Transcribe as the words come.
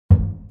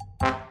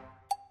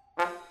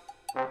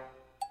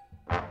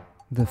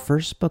The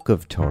first book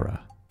of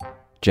Torah,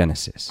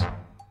 Genesis,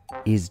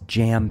 is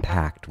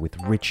jam-packed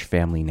with rich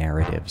family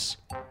narratives.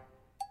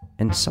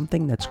 And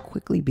something that's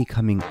quickly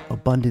becoming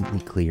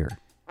abundantly clear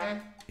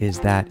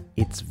is that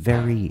it's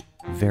very,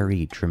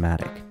 very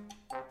dramatic.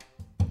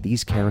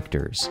 These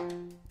characters,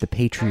 the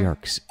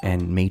patriarchs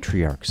and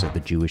matriarchs of the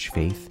Jewish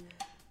faith,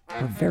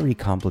 are very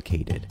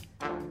complicated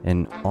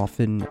and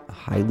often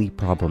highly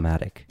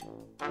problematic.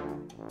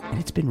 And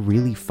it's been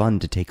really fun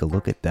to take a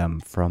look at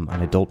them from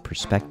an adult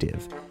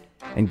perspective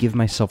and give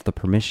myself the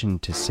permission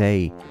to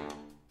say,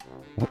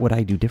 what would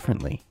I do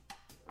differently?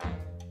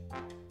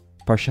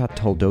 Parshat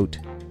Toldot,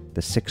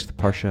 the sixth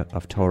parsha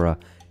of Torah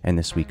and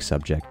this week's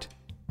subject,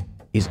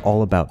 is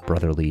all about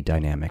brotherly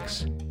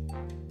dynamics.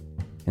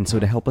 And so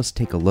to help us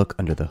take a look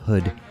under the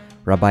hood,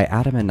 Rabbi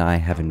Adam and I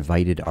have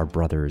invited our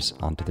brothers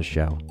onto the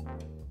show.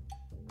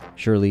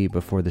 Surely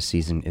before the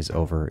season is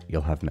over,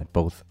 you'll have met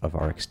both of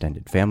our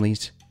extended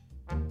families.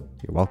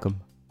 You're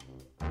welcome.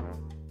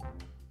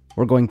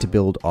 We're going to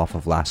build off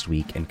of last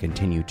week and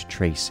continue to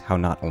trace how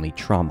not only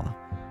trauma,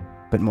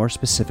 but more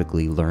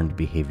specifically learned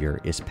behavior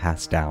is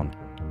passed down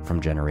from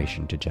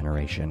generation to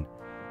generation,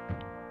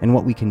 and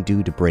what we can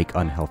do to break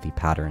unhealthy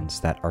patterns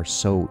that are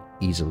so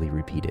easily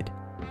repeated.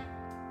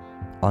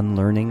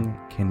 Unlearning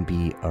can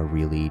be a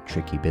really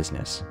tricky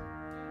business.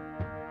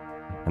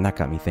 And that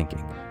got me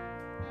thinking.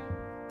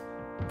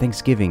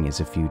 Thanksgiving is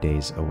a few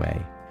days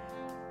away,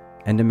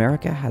 and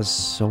America has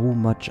so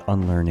much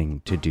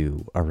unlearning to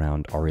do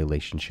around our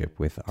relationship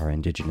with our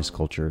indigenous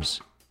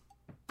cultures.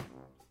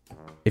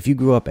 If you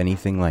grew up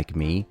anything like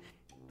me,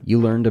 you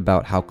learned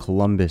about how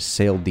Columbus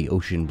sailed the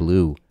ocean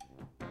blue,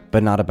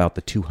 but not about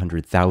the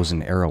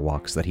 200,000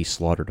 Arawaks that he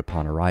slaughtered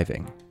upon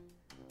arriving.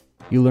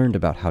 You learned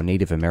about how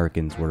Native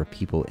Americans were a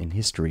people in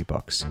history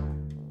books,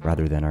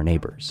 rather than our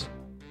neighbors.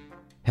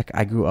 Heck,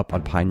 I grew up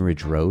on Pine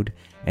Ridge Road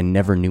and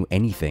never knew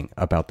anything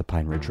about the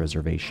Pine Ridge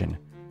Reservation,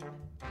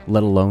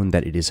 let alone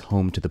that it is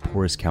home to the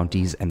poorest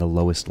counties and the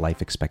lowest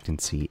life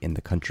expectancy in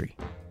the country.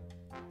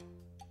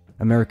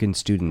 American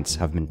students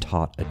have been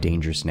taught a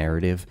dangerous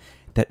narrative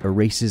that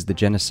erases the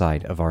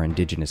genocide of our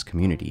indigenous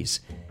communities,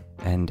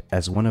 and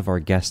as one of our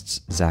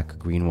guests, Zach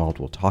Greenwald,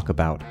 will talk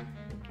about,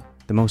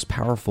 the most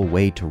powerful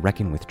way to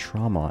reckon with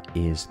trauma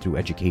is through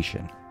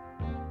education,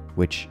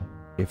 which,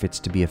 if it's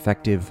to be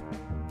effective,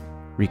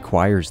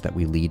 requires that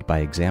we lead by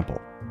example.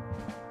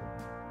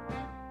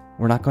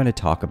 We're not going to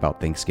talk about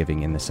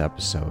Thanksgiving in this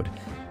episode,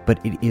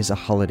 but it is a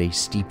holiday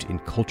steeped in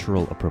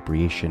cultural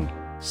appropriation,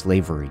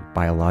 slavery,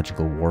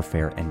 biological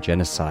warfare, and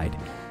genocide,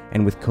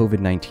 and with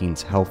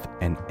COVID-19's health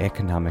and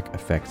economic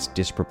effects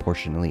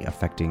disproportionately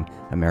affecting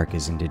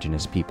America's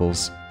indigenous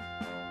peoples,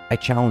 I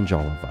challenge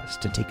all of us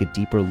to take a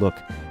deeper look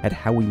at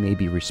how we may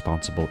be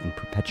responsible in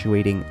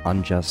perpetuating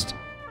unjust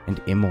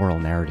and immoral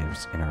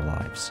narratives in our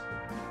lives.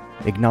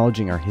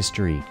 Acknowledging our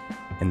history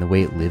and the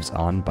way it lives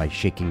on by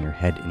shaking your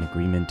head in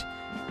agreement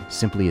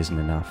simply isn't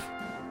enough.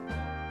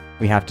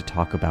 We have to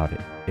talk about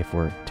it if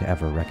we're to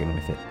ever reckon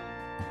with it.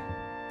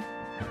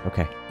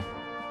 Okay.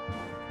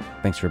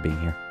 Thanks for being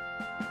here.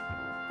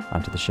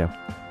 On to the show.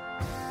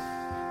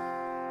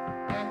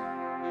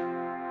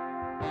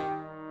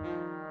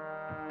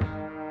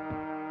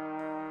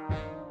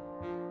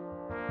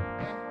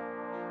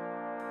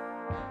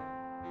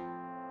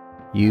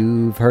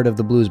 You've heard of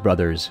the Blues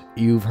Brothers,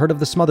 you've heard of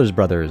the Smothers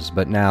Brothers,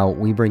 but now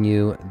we bring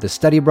you the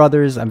Steady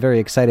Brothers. I'm very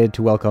excited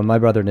to welcome my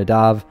brother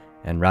Nadav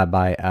and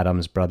Rabbi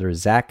Adam's brother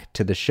Zach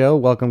to the show.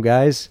 Welcome,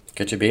 guys.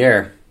 Good to be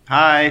here.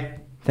 Hi.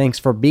 Thanks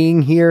for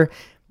being here.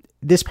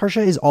 This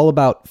parsha is all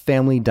about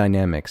family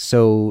dynamics,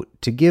 so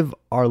to give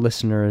our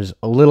listeners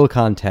a little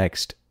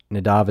context,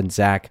 Nadav and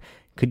Zach,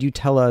 could you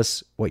tell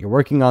us what you're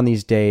working on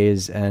these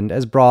days, and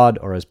as broad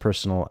or as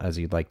personal as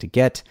you'd like to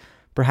get,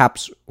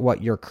 perhaps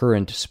what your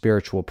current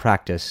spiritual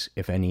practice,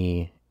 if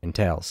any,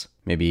 entails?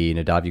 Maybe,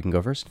 Nadav, you can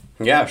go first?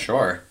 Yeah,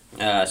 sure.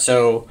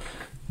 So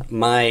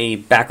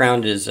my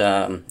background is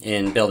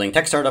in building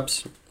tech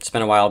startups.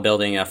 Spent a while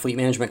building a fleet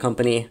management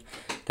company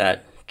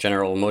that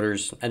General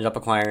Motors ended up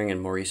acquiring,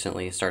 and more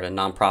recently started a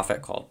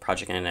nonprofit called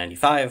Project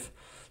 995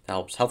 that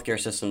helps healthcare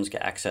systems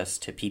get access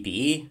to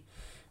PPE.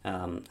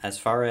 As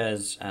far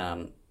as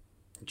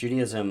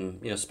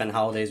Judaism, spend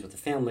holidays with the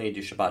family,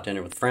 do Shabbat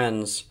dinner with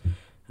friends.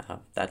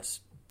 That's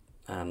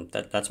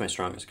my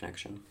strongest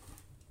connection.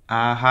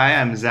 Hi,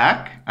 I'm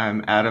Zach.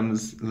 I'm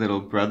Adam's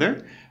little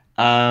brother.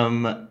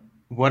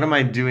 What am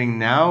I doing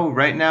now?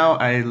 Right now,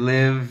 I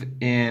live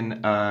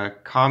in a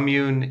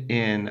commune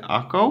in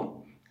Akko,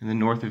 in the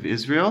north of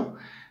Israel,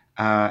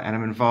 and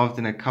I'm involved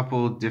in a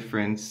couple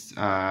different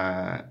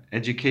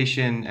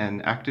education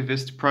and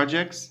activist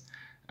projects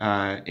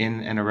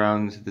in and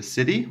around the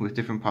city with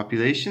different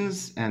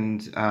populations.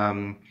 And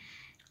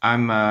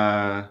I'm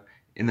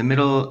in the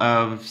middle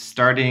of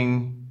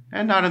starting,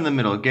 and not in the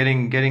middle,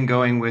 getting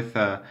going with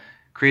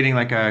creating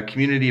like a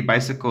community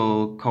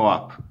bicycle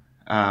co-op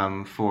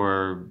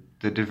for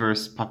the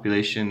diverse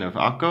population of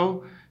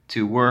Akko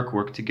to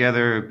work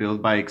together,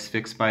 build bikes,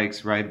 fix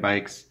bikes, ride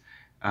bikes,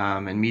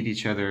 and meet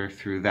each other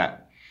through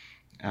that.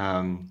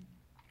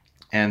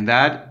 And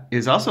that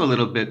is also a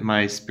little bit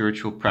my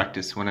spiritual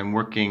practice. When I'm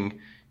working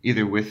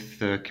either with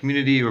the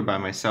community or by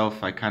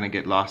myself, I kind of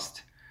get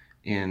lost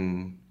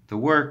in the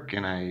work,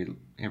 and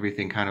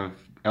everything kind of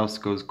else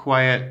goes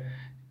quiet,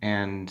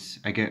 and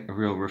I get a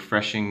real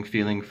refreshing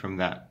feeling from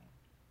that.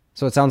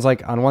 So it sounds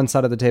like on one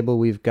side of the table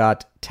we've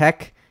got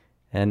tech,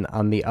 and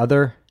on the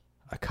other,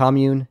 a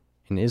commune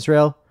in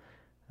Israel.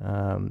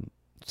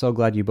 So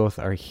glad you both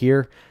are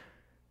here.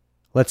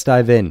 Let's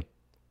dive in.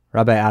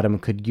 Rabbi Adam,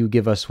 could you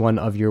give us one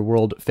of your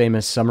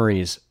world-famous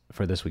summaries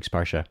for this week's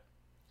Parsha?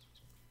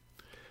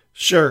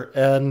 Sure,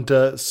 and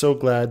so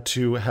glad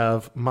to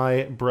have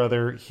my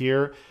brother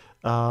here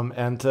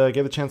and get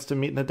a chance to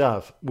meet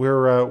Nadav.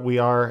 We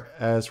are,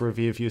 as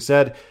Raviv, you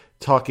said,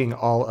 talking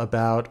all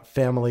about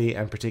family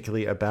and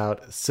particularly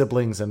about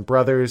siblings and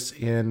brothers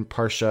in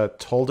Parsha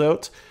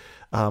Toldot,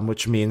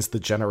 which means the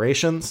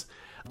generations.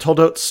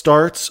 Toldot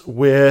starts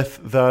with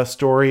the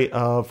story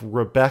of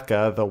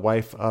Rebekah, the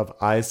wife of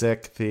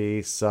Isaac,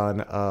 the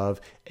son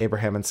of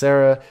Abraham and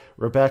Sarah.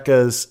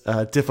 Rebekah's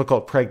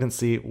difficult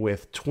pregnancy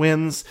with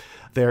twins.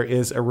 There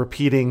is a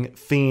repeating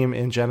theme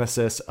in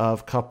Genesis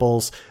of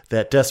couples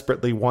that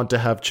desperately want to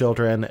have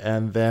children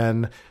and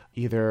then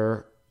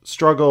either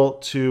struggle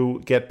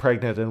to get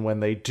pregnant, and when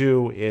they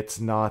do, it's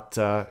not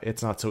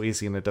so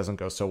easy and it doesn't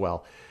go so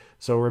well.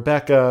 So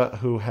Rebekah,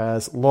 who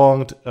has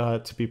longed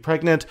to be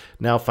pregnant,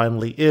 now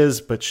finally is,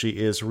 but she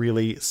is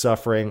really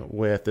suffering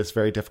with this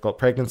very difficult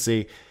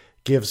pregnancy,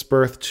 gives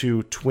birth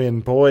to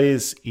twin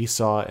boys,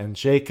 Esau and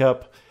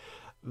Jacob,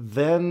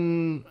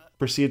 then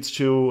proceeds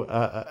to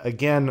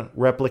again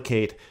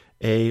replicate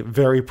a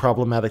very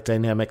problematic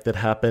dynamic that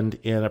happened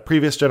in a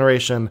previous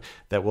generation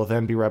that will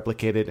then be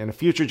replicated in a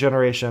future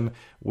generation,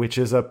 which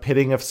is a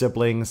pitting of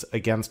siblings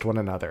against one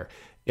another.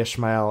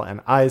 Ishmael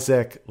and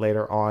Isaac.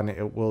 Later on,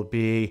 it will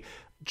be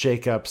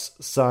Jacob's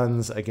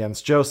sons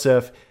against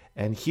Joseph.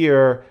 And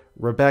here,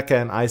 Rebekah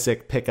and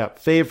Isaac pick up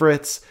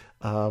favorites,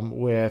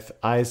 with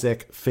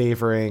Isaac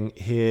favoring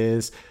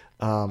his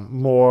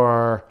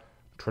more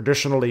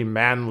traditionally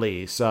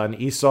manly son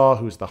Esau,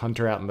 who's the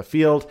hunter out in the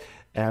field,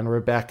 and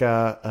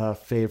Rebekah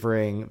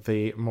favoring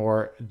the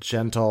more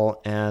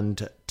gentle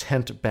and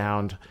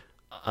tent-bound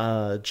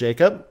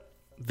Jacob.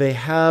 They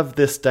have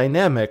this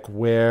dynamic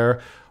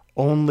where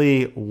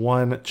only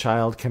one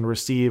child can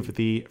receive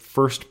the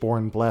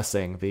firstborn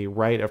blessing, the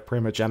right of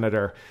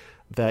primogeniture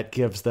that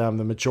gives them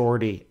the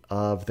majority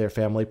of their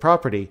family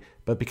property.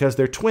 But because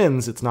they're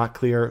twins, it's not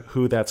clear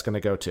who that's going to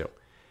go to.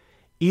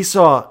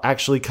 Esau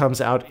actually comes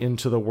out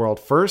into the world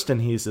first,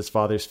 and he's his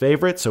father's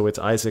favorite, so it's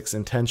Isaac's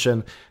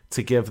intention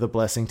to give the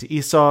blessing to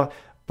Esau.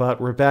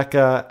 But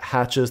Rebekah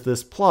hatches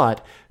this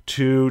plot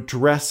to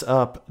dress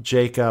up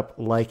Jacob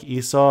like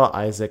Esau.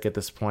 Isaac, at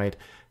this point,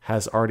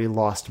 has already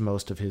lost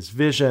most of his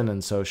vision,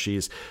 and so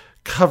she's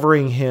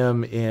covering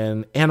him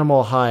in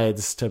animal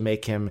hides to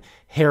make him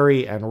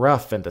hairy and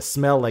rough and to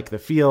smell like the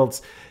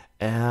fields.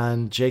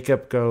 And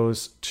Jacob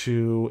goes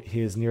to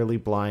his nearly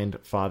blind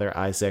father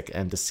Isaac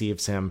and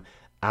deceives him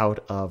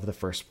out of the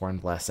firstborn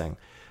blessing.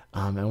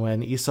 And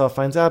when Esau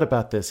finds out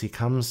about this, he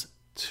comes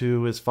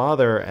to his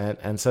father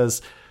and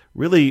says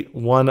really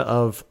one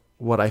of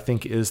what I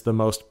think is the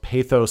most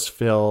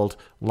pathos-filled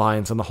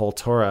lines in the whole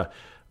Torah.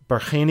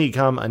 Barcheni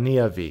gam ani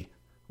avi.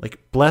 Like,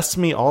 bless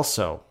me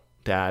also,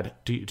 Dad.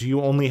 Do you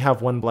only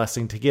have one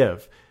blessing to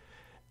give?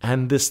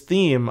 And this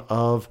theme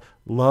of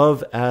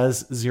love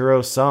as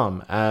zero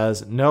sum,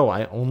 as no,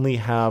 I only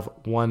have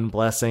one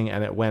blessing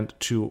and it went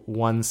to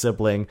one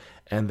sibling,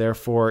 and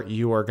therefore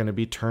you are going to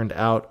be turned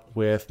out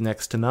with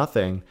next to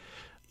nothing,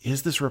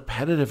 is this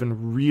repetitive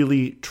and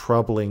really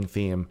troubling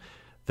theme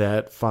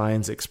that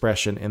finds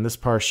expression in this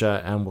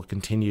Parsha and will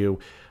continue,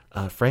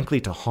 frankly,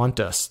 to haunt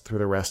us through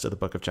the rest of the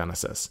book of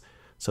Genesis.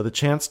 So the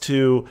chance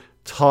to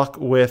talk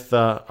with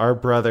our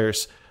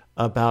brothers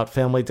about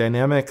family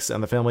dynamics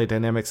and the family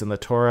dynamics in the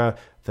Torah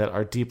that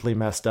are deeply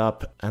messed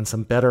up and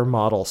some better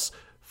models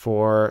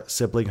for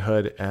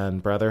siblinghood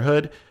and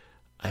brotherhood,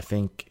 I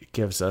think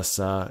gives us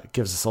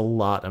a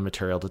lot of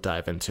material to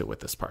dive into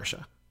with this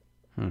Parsha.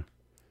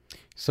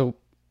 So,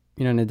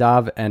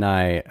 Nadav and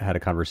I had a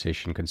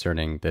conversation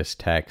concerning this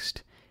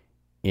text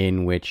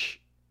in which,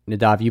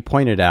 Nadav, you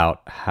pointed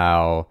out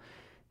how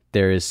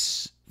there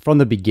is, from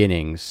the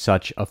beginning,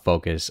 such a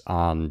focus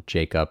on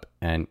Jacob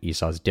and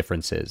Esau's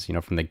differences.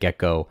 From the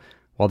get-go,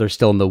 while they're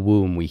still in the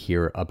womb, we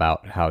hear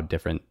about how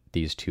different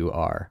these two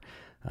are.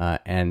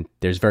 And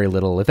there's very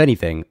little, if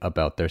anything,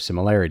 about their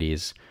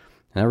similarities.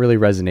 And that really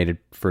resonated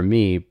for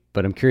me.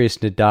 But I'm curious,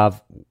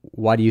 Nadav,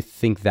 why do you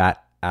think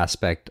that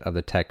aspect of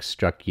the text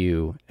struck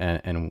you?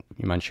 And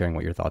you mind sharing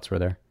what your thoughts were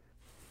there?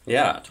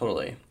 Yeah,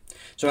 totally.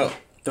 So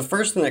the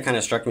first thing that kind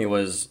of struck me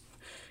was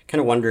kind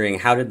of wondering,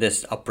 how did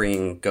this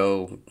upbringing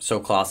go so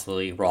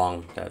colossally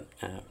wrong that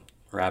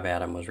Rabbi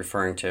Adam was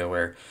referring to,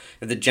 where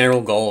the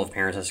general goal of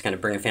parents is to kind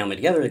of bring a family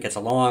together that gets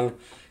along.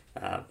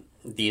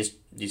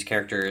 These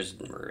characters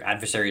were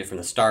adversaries from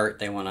the start.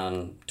 They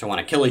went to want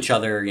to kill each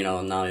other,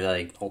 and now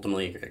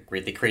ultimately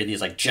they created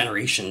these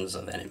generations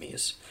of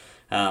enemies.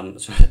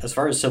 So as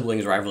far as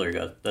siblings rivalry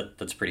goes,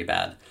 that's pretty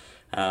bad.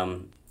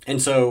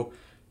 And so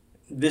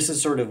this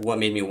is sort of what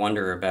made me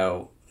wonder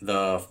about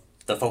the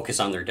focus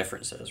on their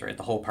differences, right?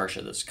 The whole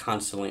parsha, this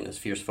constantly this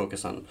fierce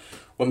focus on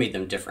what made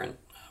them different,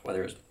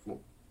 whether it's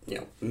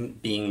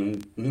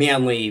being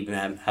manly,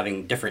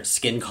 having different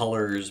skin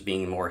colors,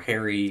 being more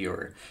hairy,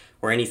 or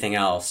anything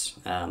else.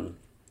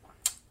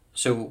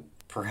 So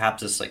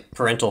perhaps this like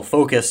parental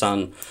focus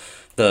on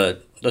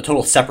the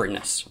total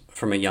separateness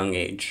from a young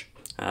age,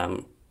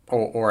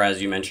 or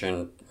as you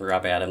mentioned,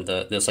 Rabbi Adam,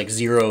 this like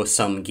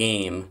zero-sum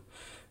game.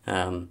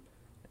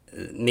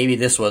 Maybe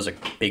this was a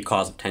big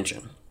cause of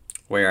tension,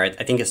 where I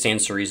think it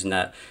stands to reason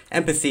that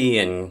empathy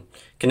and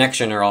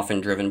connection are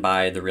often driven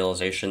by the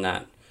realization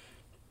that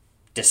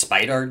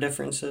despite our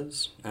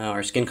differences,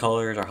 our skin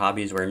colors, our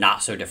hobbies, we're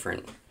not so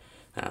different.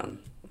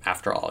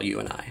 After all, you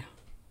and I.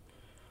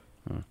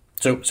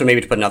 So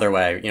maybe to put another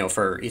way,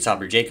 for Esau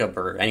or Jacob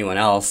or anyone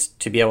else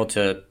to be able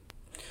to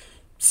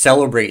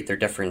celebrate their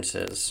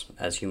differences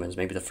as humans,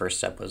 maybe the first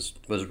step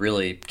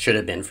should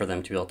have been for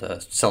them to be able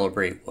to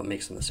celebrate what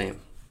makes them the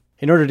same.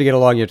 In order to get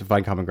along, you have to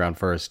find common ground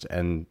first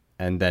and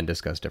then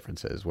discuss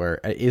differences.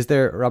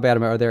 Rabbi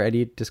Adam, are there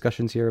any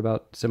discussions here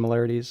about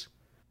similarities?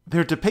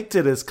 They're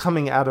depicted as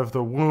coming out of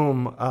the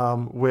womb,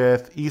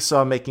 with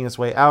Esau making his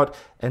way out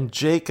and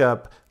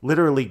Jacob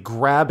literally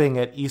grabbing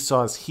at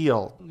Esau's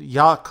heel.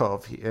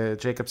 Yaakov,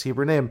 Jacob's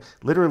Hebrew name,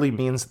 literally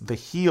means the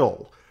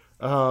heel.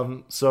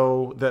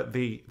 So that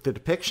the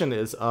depiction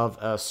is of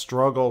a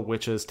struggle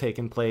which has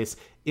taken place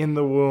in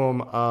the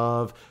womb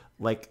of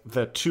like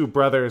the two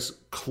brothers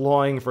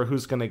clawing for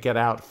who's going to get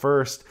out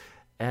first,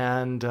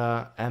 and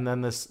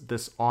then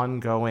this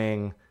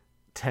ongoing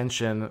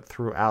tension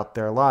throughout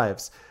their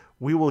lives.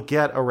 We will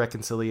get a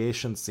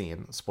reconciliation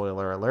scene,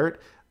 spoiler alert,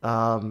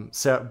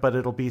 but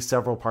it'll be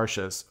several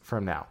parshas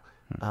from now.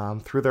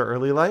 Through their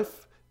early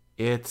life,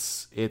 it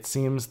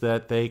seems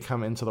that they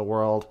come into the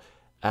world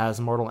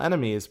as mortal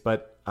enemies,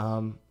 but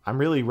I'm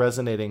really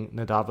resonating,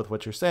 Nadav, with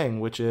what you're saying,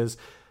 which is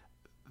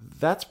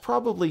that's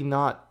probably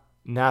not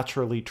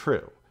naturally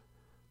true.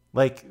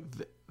 Like,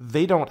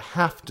 they don't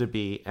have to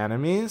be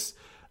enemies.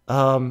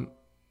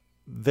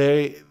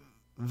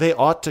 They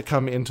ought to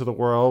come into the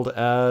world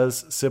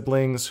as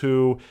siblings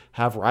who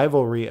have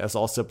rivalry, as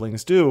all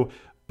siblings do,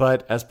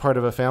 but as part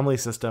of a family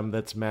system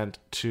that's meant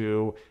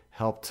to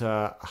help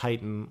to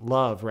heighten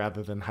love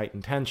rather than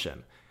heighten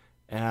tension.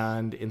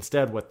 And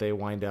instead, what they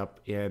wind up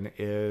in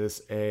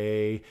is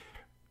a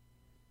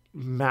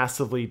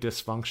massively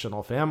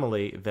dysfunctional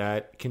family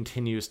that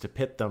continues to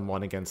pit them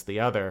one against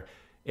the other.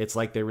 It's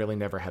like they really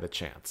never had a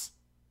chance.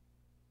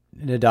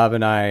 Nadav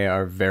and I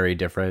are very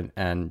different,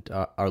 and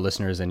our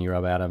listeners and you,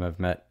 Rabbi Adam, have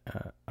met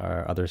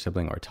our other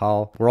sibling,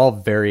 Ortal. We're all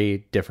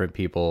very different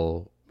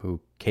people who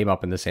came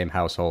up in the same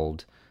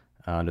household,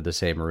 under the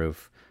same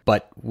roof,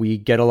 but we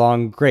get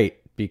along great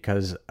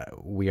because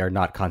we are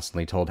not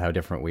constantly told how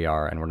different we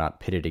are, and we're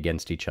not pitted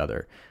against each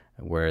other,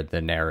 where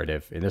the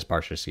narrative in this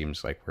parsha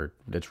seems like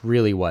that's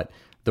really what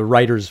the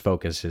writer's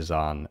focus is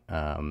on,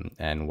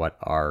 and what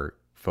our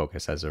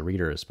focus as a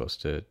reader is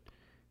supposed to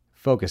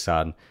focus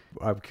on.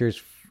 I'm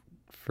curious,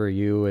 for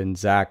you and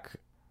Zach,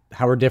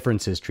 how are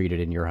differences treated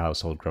in your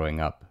household growing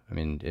up? I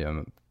mean,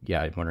 I'm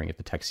wondering if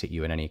the text hit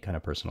you in any kind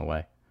of personal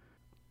way.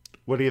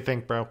 What do you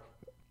think, bro?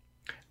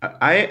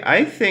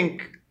 I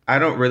think I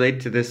don't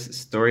relate to this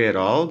story at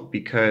all,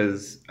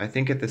 because I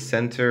think at the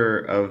center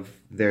of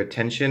their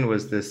tension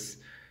was this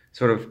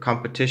sort of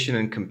competition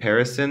and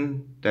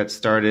comparison that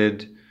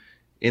started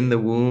in the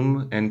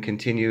womb and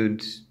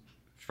continued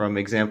from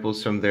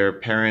examples from their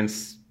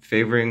parents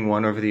favoring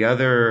one over the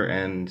other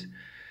and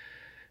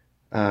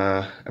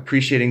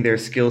appreciating their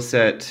skill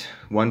set,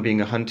 one being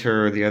a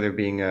hunter, the other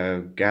being a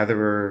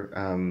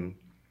gatherer,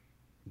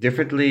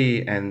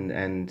 differently,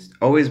 and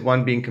always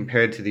one being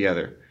compared to the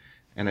other.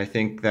 And I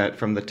think that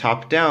from the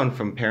top down,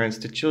 from parents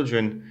to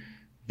children,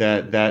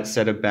 that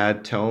set a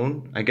bad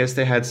tone. I guess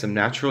they had some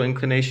natural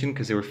inclination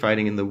because they were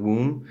fighting in the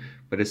womb,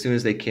 but as soon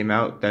as they came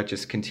out, that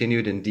just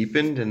continued and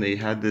deepened, and they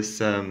had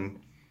this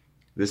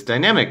this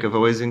dynamic of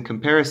always in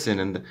comparison.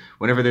 And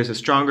whenever there's a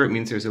stronger, it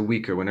means there's a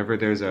weaker. Whenever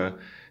there's a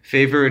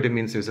favored, it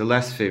means there's a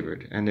less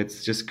favored. And it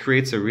just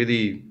creates a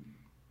really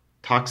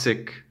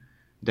toxic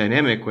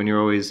dynamic when you're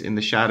always in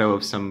the shadow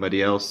of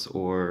somebody else,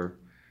 or,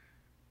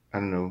 I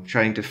don't know,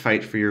 trying to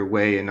fight for your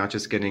way and not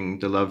just getting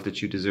the love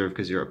that you deserve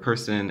because you're a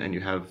person and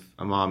you have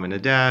a mom and a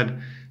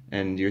dad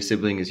and your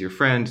sibling is your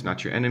friend,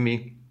 not your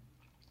enemy.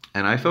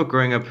 And I felt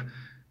growing up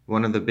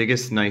one of the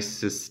biggest,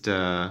 nicest,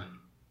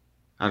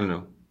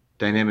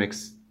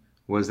 dynamics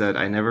was that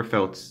I never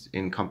felt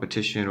in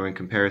competition or in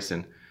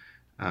comparison.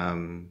 I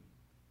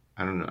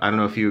don't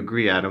know if you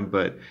agree, Adam,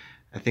 but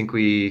I think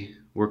we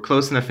were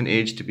close enough in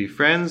age to be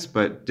friends,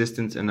 but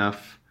distant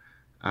enough.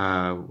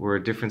 We're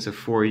a difference of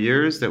 4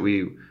 years that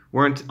we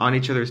weren't on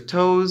each other's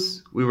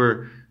toes. We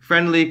were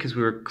friendly because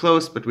we were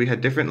close, but we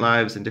had different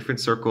lives and different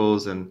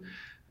circles and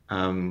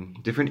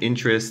different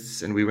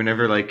interests, and we were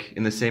never like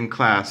in the same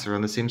class or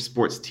on the same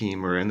sports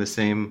team or in the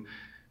same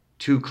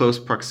too close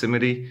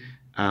proximity.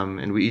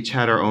 And we each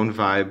had our own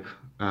vibe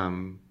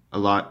a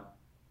lot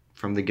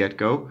from the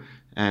get-go.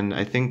 And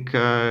I think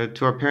to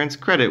our parents'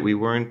 credit,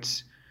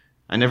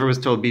 I never was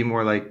told be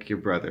more like your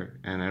brother.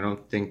 And I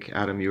don't think,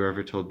 Adam, you were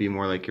ever told be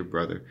more like your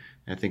brother.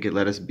 I think it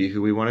let us be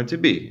who we wanted to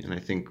be. And I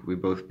think we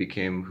both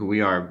became who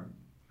we are,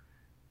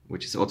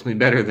 which is ultimately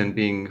better than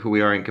being who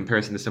we are in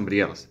comparison to somebody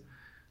else.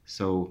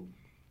 So,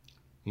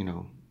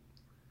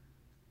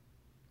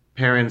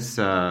 parents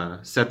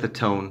set the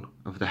tone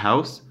of the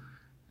house.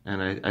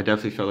 And I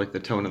definitely felt like the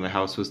tone of the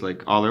house was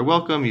like, all are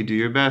welcome, you do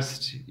your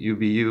best, you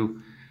be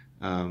you.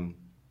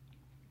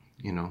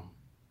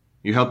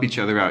 You help each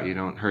other out, you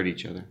don't hurt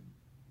each other.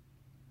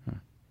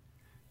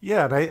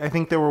 Yeah, and I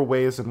think there were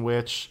ways in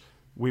which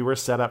we were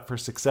set up for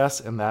success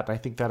in that. And I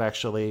think that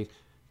actually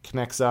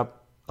connects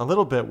up a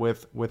little bit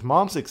with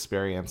Mom's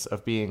experience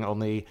of being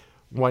only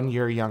 1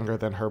 year younger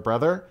than her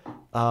brother,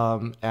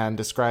 and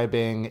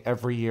describing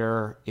every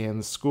year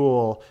in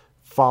school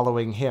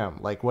following him.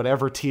 Like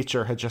whatever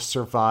teacher had just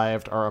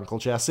survived our Uncle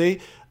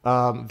Jesse,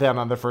 then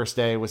on the first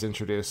day was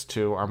introduced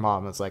to our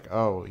mom. It's like,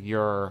 oh,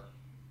 you're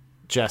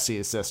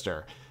Jesse's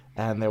sister.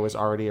 And there was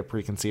already a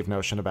preconceived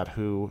notion about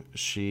who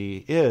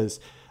she is.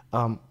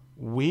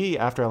 We,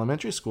 after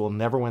elementary school,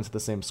 never went to the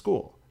same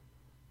school.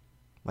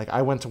 Like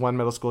I went to one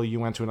middle school, you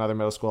went to another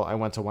middle school, I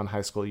went to one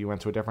high school, you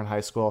went to a different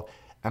high school.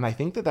 And I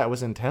think that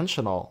was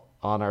intentional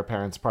on our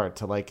parents' part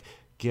to like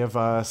give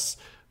us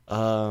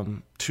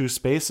two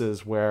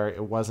spaces where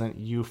it wasn't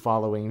you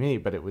following me,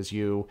 but it was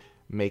you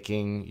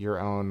making your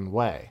own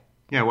way.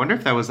 Yeah, I wonder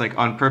if that was like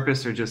on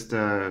purpose or just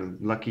a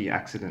lucky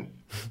accident.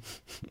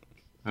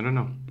 I don't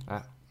know.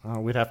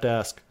 We'd have to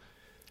ask.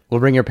 We'll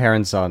bring your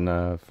parents on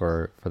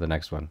for the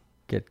next one.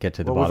 Get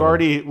to the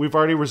bottom. We've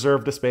already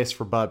reserved a space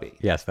for Bubby.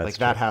 Yes, that's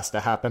true. That has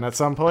to happen at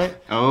some point.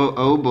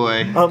 Oh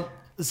boy.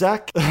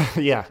 Zach,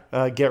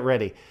 get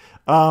ready.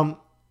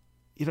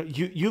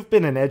 You've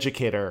been an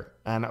educator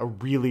and a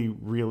really,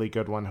 really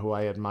good one who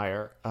I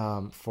admire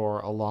for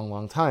a long,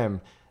 long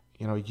time.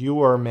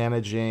 You are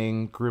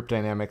managing group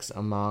dynamics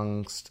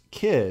amongst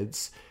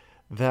kids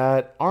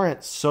that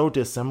aren't so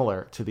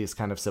dissimilar to these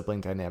kind of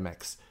sibling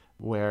dynamics,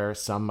 where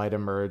some might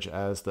emerge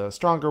as the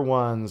stronger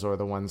ones or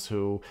the ones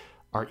who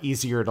are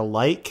easier to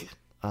like.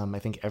 I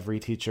think every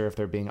teacher, if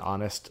they're being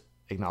honest,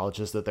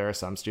 acknowledges that there are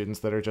some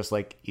students that are just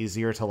like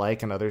easier to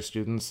like and other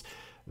students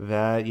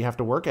that you have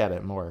to work at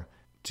it more.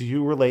 Do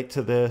you relate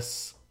to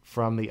this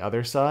from the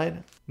other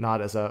side?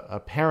 Not as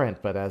a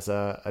parent, but as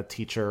a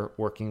teacher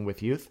working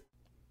with youth?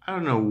 I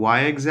don't know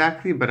why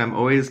exactly, but I'm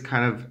always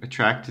kind of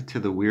attracted to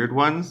the weird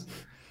ones.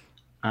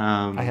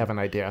 I have an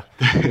idea.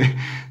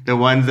 The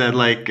ones that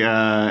like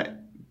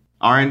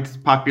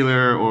aren't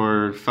popular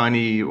or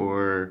funny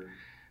or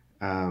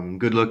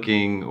good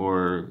looking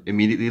or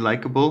immediately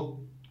likable.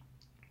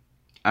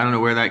 I don't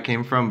know where that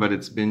came from, but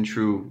it's been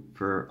true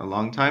for a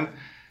long time.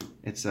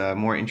 It's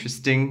more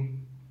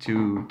interesting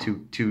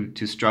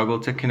to struggle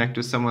to connect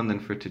with someone than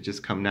for it to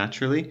just come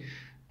naturally.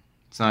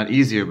 It's not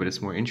easier, but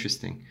it's more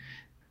interesting.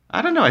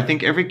 I don't know. I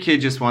think every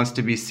kid just wants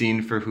to be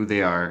seen for who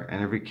they are,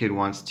 and every kid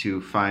wants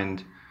to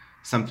find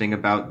something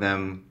about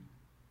them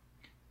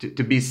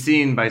to be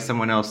seen by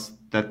someone else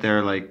that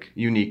they're like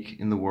unique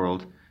in the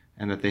world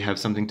and that they have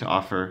something to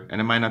offer.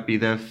 And it might not be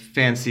the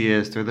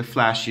fanciest or the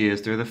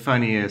flashiest or the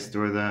funniest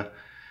or the,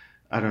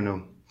 I don't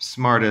know,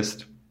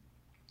 smartest,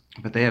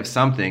 but they have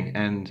something,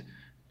 and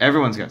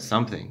everyone's got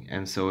something.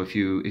 And so if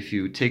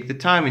you take the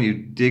time and you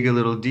dig a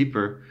little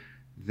deeper,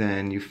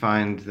 then you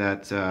find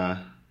that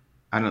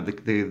I don't know,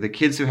 the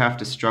kids who have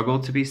to struggle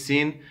to be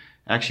seen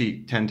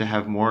actually tend to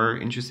have more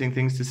interesting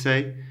things to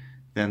say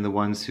than the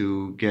ones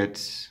who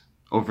get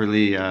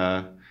overly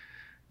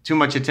too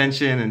much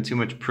attention and too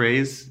much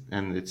praise,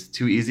 and it's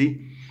too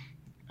easy.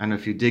 I don't know,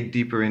 if you dig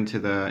deeper into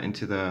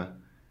the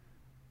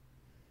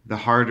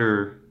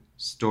harder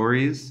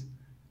stories,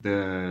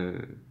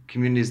 the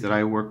communities that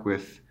I work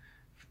with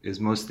is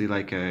mostly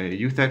like a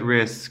youth at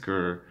risk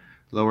or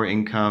lower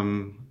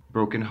income,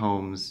 broken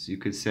homes, you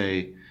could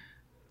say,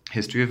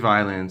 history of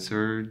violence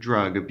or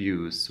drug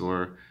abuse,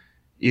 or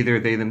either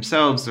they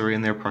themselves or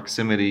in their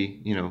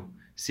proximity,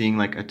 seeing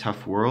like a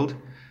tough world.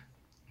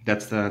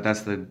 That's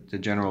the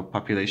general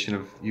population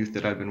of youth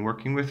that I've been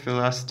working with for the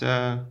last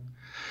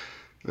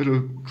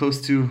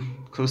close to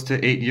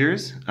 8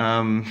 years.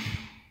 And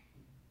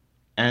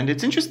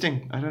it's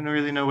interesting. I don't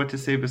really know what to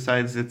say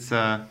besides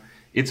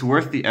it's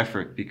worth the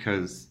effort,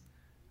 because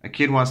a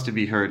kid wants to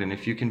be heard, and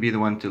if you can be the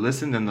one to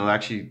listen, then they'll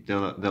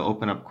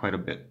open up quite a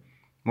bit,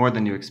 more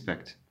than you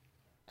expect.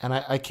 And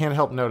I can't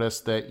help notice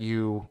that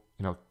you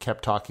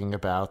kept talking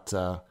about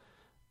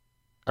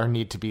our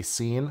need to be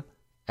seen,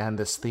 and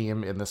this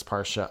theme in this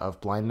parsha of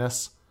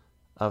blindness,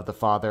 of the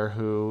father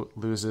who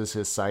loses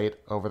his sight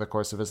over the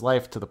course of his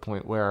life to the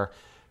point where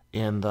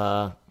in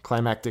the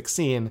climactic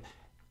scene,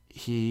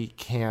 he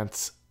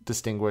can't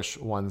distinguish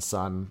one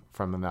son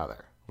from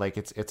another. Like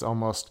it's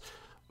almost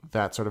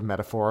that sort of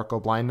metaphorical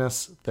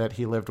blindness that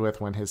he lived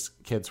with when his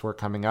kids were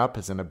coming up,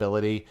 his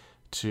inability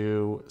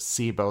to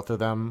see both of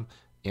them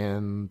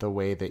in the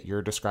way that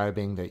you're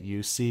describing that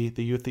you see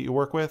the youth that you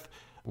work with,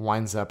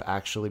 winds up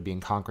actually being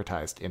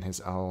concretized in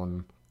his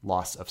own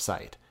loss of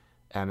sight.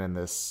 and in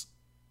this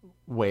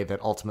way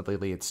that ultimately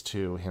leads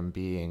to him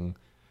being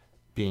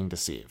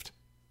deceived.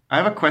 I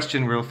have a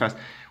question real fast.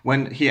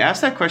 When he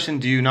asked that question,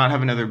 do you not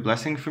have another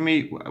blessing for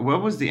me?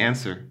 What was the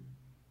answer?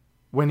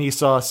 When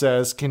Esau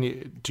says,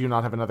 do you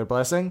not have another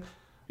blessing?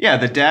 Yeah,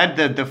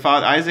 the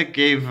father, Isaac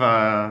gave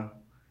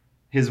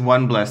his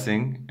one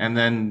blessing, and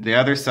then the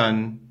other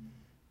son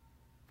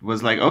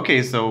was like,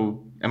 okay,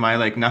 so am I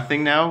like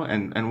nothing now?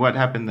 And what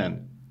happened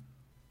then?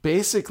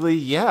 Basically,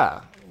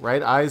 yeah,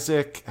 right?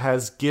 Isaac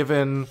has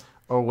given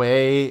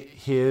away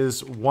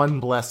his one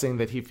blessing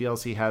that he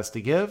feels he has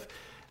to give.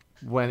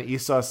 When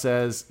Esau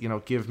says,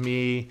 give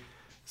me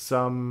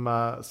some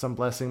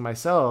blessing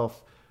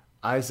myself,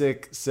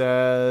 Isaac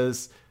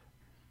says,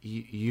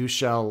 you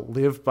shall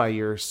live by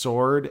your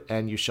sword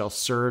and you shall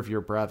serve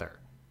your brother.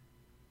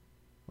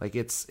 Like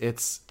it's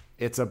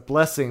a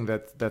blessing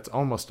that's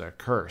almost a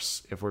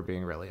curse, if we're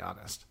being really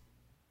honest.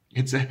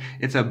 It's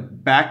a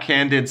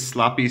backhanded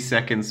sloppy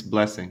seconds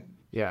blessing.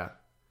 Yeah.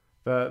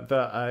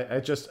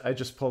 I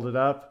just pulled it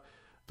up.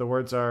 The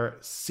words are,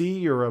 see,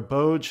 your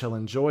abode shall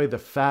enjoy the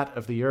fat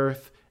of the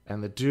earth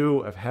and the dew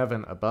of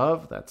heaven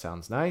above. That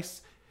sounds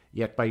nice.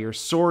 Yet by your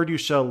sword you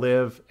shall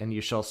live, and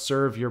you shall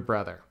serve your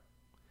brother.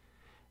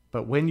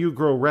 But when you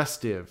grow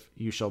restive,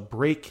 you shall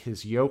break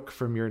his yoke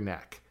from your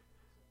neck.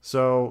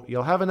 So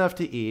you'll have enough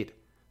to eat,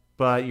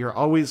 but you're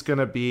always going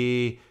to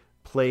be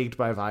plagued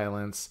by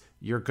violence.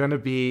 You're going to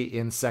be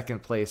in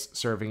second place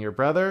serving your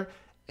brother.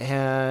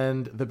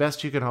 And the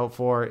best you can hope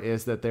for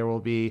is that there will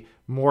be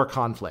more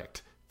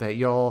conflict, that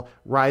you'll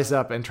rise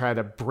up and try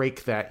to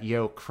break that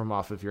yoke from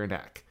off of your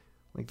neck.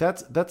 Like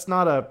that's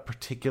not a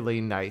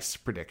particularly nice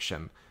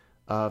prediction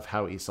of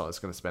how Esau is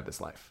going to spend his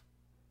life.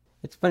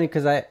 It's funny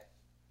because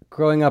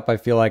growing up, I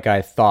feel like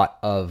I thought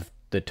of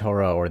the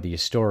Torah or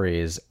these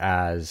stories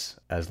as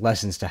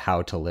lessons to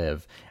how to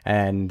live.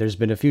 And there's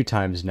been a few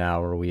times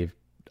now where we've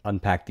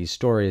unpacked these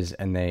stories,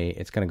 and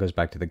it kind of goes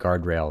back to the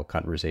guardrail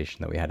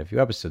conversation that we had a few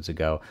episodes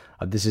ago.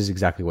 This is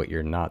exactly what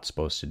you're not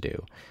supposed to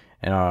do.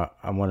 And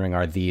I'm wondering,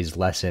 are these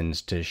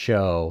lessons to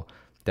show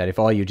that if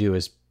all you do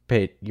is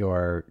pit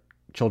your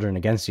children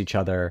against each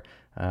other,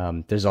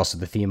 there's also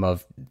the theme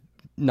of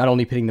not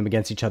only pitting them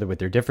against each other with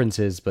their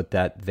differences, but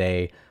that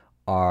they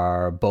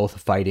are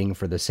both fighting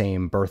for the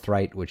same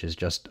birthright, which is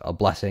just a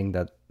blessing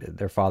that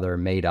their father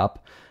made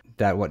up,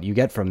 that what you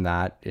get from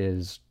that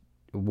is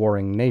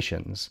warring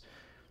nations.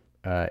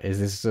 Is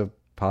this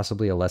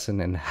possibly a lesson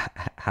in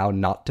how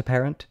not to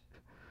parent?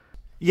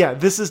 Yeah,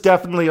 this is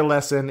definitely a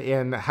lesson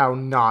in how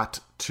not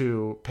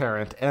to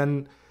parent.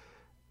 And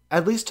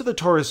at least to the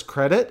Torah's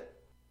credit,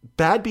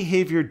 bad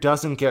behavior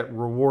doesn't get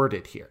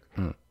rewarded here,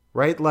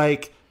 right?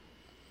 Like,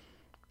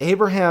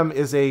 Abraham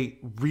is a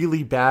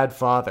really bad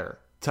father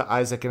to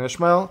Isaac and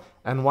Ishmael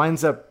and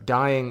winds up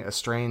dying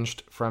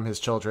estranged from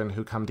his children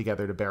who come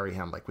together to bury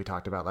him, like we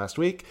talked about last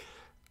week.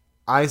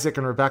 Isaac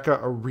and Rebekah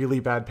are really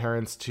bad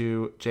parents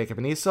to Jacob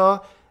and Esau,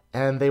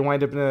 and they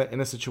wind up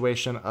in a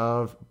situation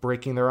of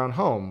breaking their own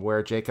home,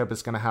 where Jacob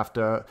is going to have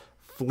to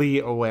flee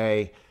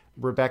away.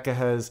 Rebekah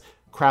has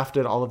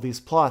crafted all of these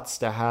plots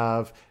to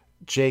have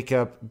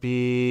Jacob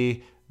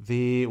be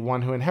the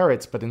one who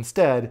inherits, but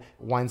instead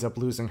winds up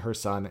losing her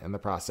son in the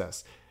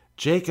process.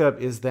 Jacob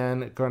is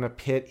then going to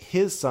pit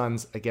his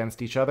sons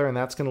against each other, and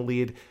that's going to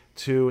lead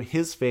to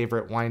his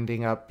favorite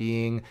winding up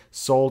being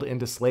sold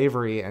into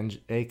slavery, and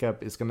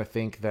Jacob is going to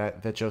think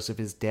that Joseph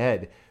is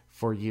dead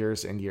for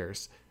years and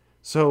years.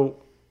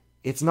 So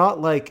it's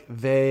not like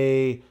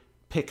they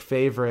pick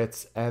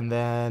favorites and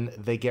then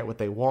they get what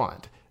they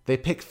want. They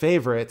pick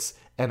favorites,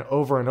 and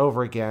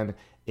over again,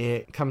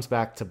 it comes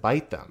back to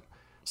bite them.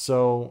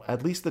 So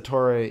at least the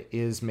Torah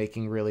is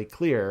making really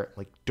clear,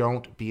 like,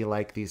 don't be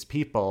like these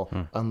people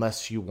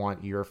unless you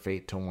want your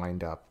fate to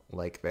wind up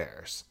like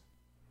theirs.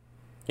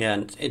 Yeah,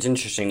 and it's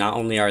interesting. Not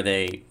only are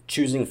they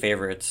choosing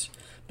favorites,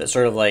 but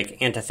sort of like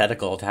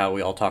antithetical to how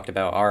we all talked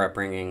about our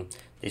upbringing,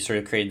 they sort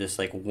of created this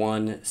like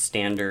one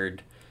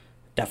standard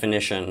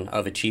definition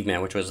of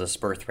achievement, which was this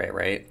birthright,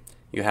 right?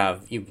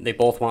 They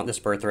both want this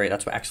birthright.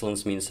 That's what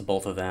excellence means to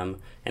both of them,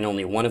 and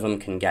only one of them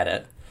can get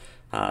it.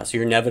 So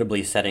you're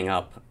inevitably setting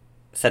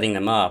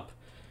them up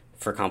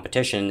for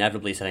competition,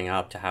 inevitably setting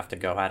up to have to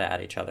go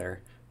at each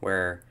other,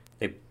 where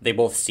they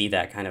both see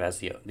that kind of as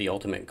the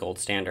ultimate gold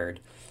standard.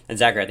 And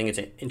Zachary, I think it's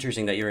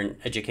interesting that you're in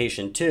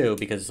education too,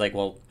 because like,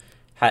 well,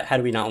 how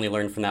do we not only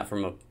learn from that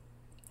from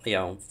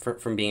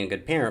from being a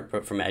good parent,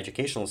 but from an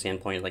educational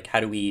standpoint, like how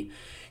do we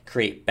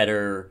create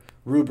better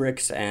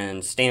rubrics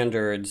and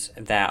standards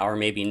that are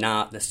maybe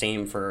not the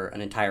same for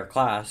an entire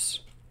class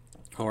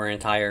or an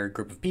entire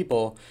group of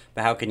people,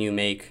 but how can you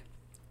make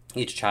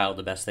each child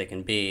the best they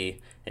can be,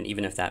 and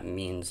even if that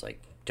means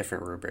like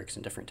different rubrics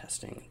and different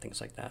testing and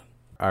things like that.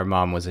 Our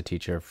mom was a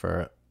teacher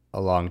for a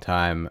long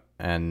time,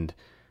 and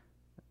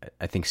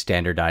I think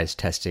standardized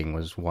testing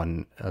was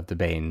one of the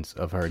banes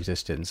of her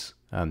existence.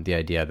 The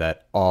idea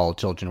that all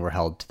children were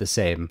held to the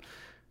same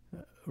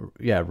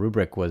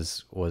rubric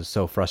was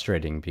so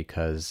frustrating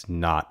because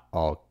not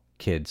all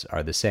kids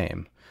are the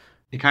same.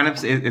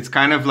 It's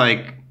kind of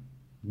like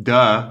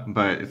duh,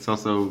 but it's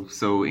also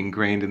so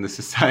ingrained in the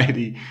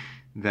society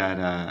that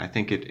I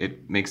think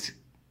it makes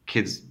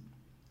kids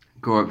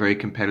grow up very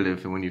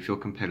competitive. And when you feel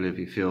competitive,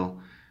 you feel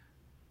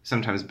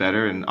sometimes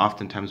better and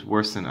oftentimes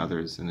worse than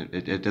others. And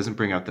it doesn't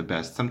bring out the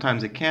best.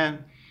 Sometimes it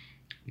can.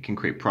 It can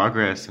create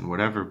progress and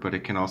whatever, but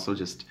it can also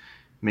just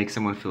make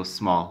someone feel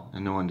small,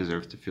 and no one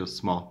deserves to feel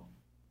small.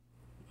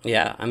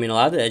 Yeah, I mean, a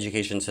lot of the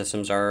education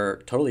systems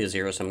are totally a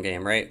zero-sum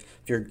game, right?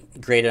 If you're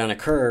graded on a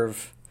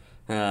curve,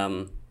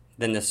 then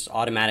this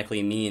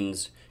automatically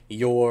means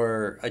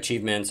your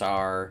achievements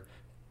are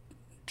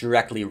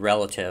directly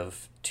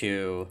relative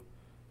to,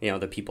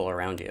 the people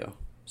around you.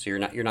 So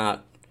you're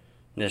not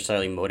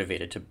necessarily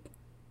motivated to,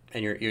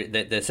 and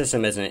the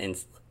system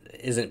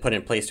isn't put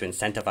in place to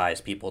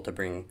incentivize people to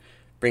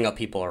bring up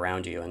people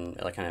around you and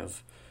like kind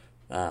of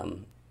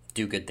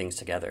do good things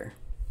together.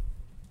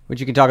 Which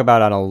you can talk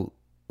about on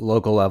a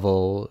local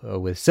level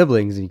with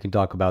siblings, and you can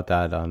talk about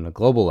that on a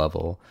global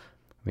level.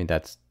 I mean,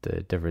 that's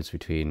the difference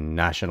between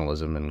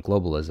nationalism and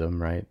globalism,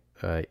 right?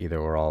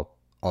 Either we're all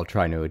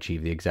trying to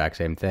achieve the exact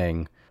same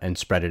thing and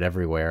spread it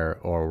everywhere,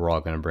 or we're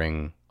all going to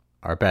bring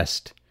our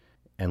best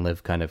and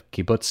live kind of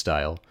kibbutz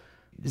style.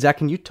 Zach,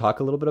 can you talk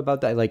a little bit about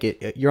that? Like,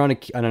 you're on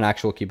an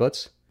actual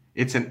kibbutz?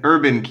 It's an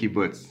urban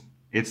kibbutz.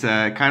 It's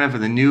a kind of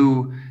the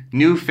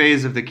new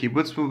phase of the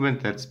kibbutz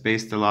movement that's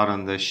based a lot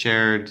on the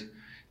shared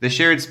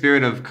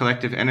spirit of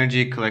collective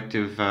energy,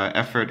 collective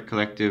effort,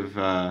 collective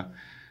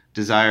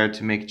desire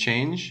to make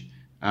change.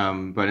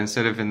 But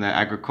instead of in the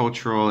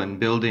agricultural and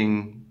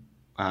building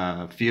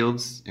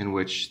fields in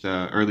which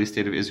the early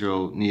state of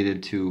Israel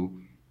needed to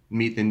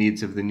meet the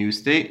needs of the new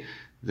state,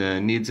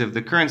 the needs of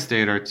the current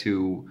state are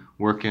to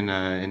work in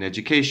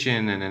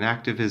education and in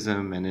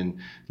activism and in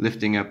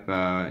lifting up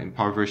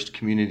impoverished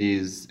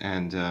communities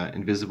and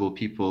invisible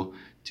people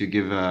to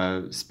give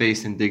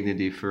space and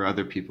dignity for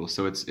other people.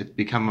 So it's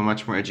become a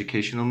much more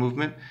educational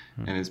movement,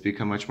 and it's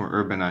become much more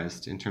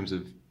urbanized in terms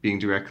of being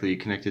directly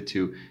connected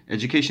to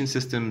education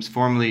systems,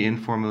 formally,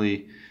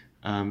 informally,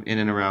 in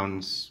and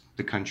around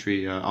the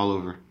country, all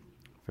over.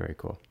 Very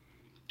cool.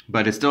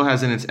 But it still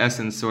has in its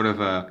essence sort of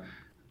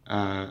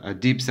a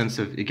deep sense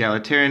of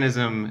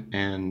egalitarianism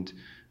and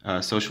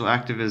social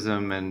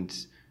activism,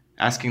 and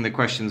asking the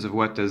questions of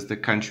what does the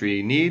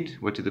country need,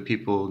 what do the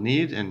people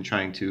need, and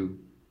trying to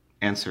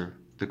answer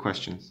the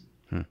questions.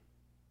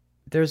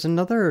 There's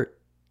another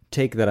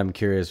take that I'm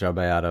curious,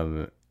 Rabbi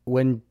Adam.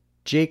 When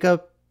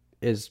Jacob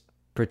is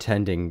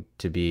pretending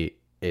to be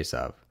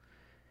Esau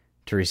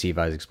to receive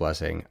Isaac's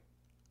blessing,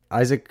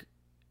 Isaac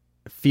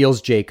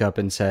feels Jacob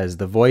and says,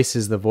 "The voice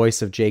is the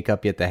voice of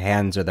Jacob, yet the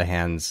hands are the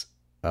hands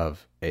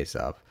of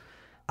Esau."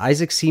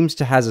 Isaac seems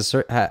to have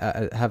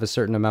a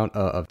certain amount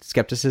of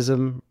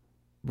skepticism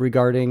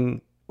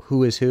regarding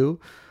who is who,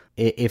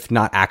 if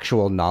not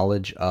actual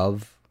knowledge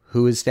of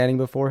who is standing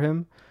before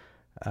him.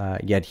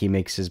 Yet he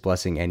makes his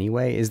blessing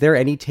anyway. Is there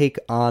any take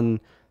on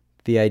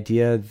the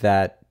idea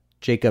that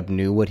Jacob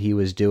knew what he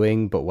was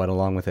doing but went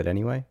along with it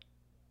anyway?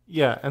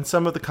 Yeah, and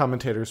some of the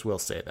commentators will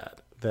say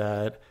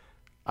that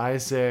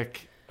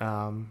Isaac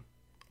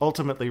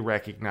ultimately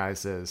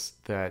recognizes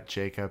that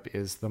Jacob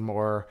is the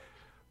more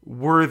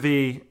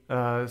worthy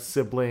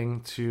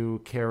sibling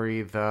to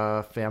carry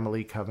the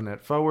family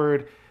covenant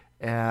forward,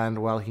 and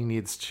while he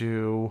needs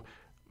to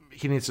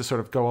sort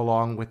of go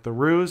along with the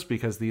ruse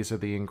because these are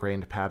the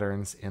ingrained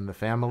patterns in the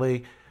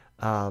family,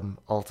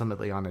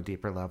 ultimately on a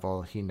deeper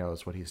level he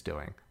knows what he's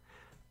doing.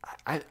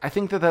 I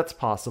think that that's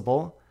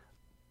possible,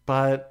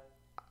 but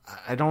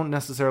I don't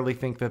necessarily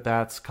think that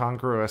that's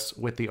congruous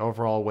with the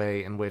overall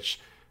way in which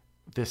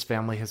this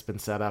family has been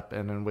set up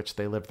and in which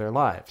they live their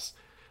lives.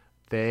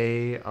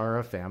 They are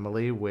a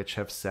family which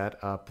have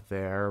set up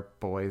their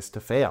boys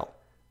to fail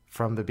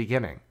from the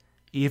beginning.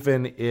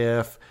 Even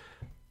if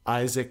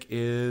Isaac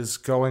is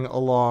going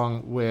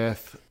along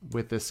with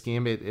this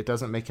scheme, it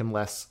doesn't make him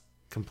less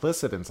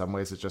complicit in some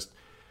ways. It just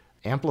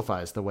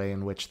amplifies the way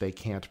in which they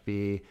can't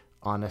be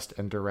honest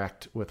and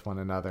direct with one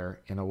another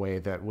in a way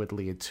that would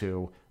lead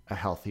to a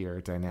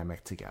healthier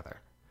dynamic together.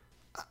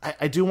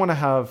 I do want to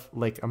have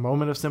like a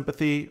moment of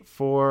sympathy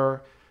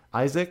for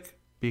Isaac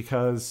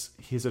because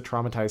he's a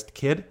traumatized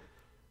kid,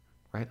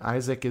 right?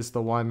 Isaac is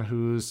the one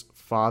whose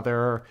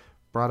father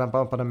brought him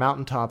up on a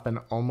mountaintop and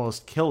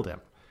almost killed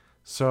him.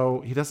 So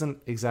he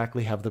doesn't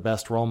exactly have the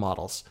best role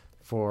models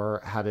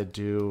for how to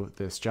do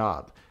this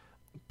job.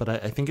 But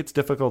I think it's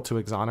difficult to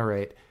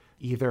exonerate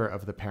either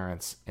of the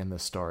parents in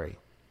this story,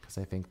 because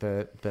I think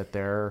that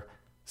their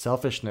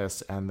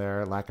selfishness and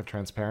their lack of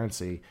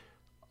transparency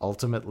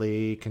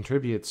ultimately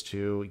contributes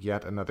to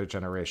yet another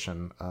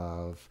generation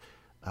of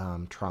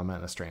trauma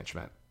and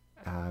estrangement.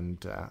 And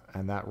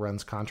that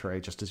runs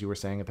contrary, just as you were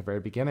saying at the very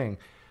beginning,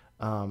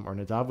 or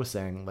Nadav was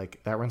saying,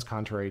 like that runs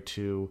contrary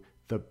to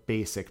the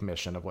basic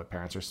mission of what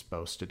parents are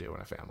supposed to do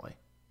in a family.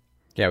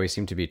 Yeah, we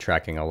seem to be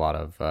tracking a lot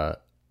of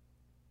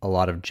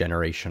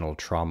generational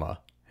trauma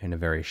in a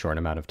very short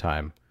amount of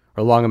time,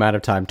 or a long amount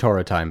of time,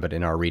 Torah time, but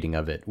in our reading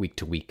of it week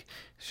to week,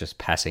 it's just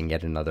passing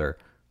yet another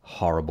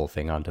horrible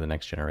thing on to the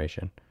next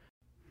generation.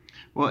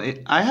 Well,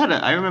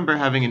 I remember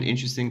having an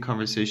interesting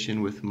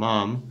conversation with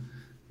mom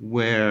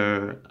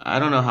where I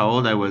don't know how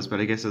old I was, but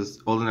I guess I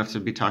was old enough to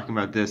be talking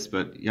about this,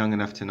 but young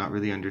enough to not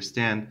really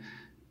understand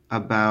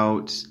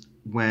about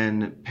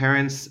when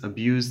parents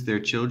abuse their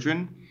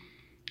children,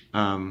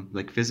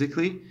 like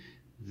physically,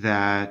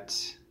 that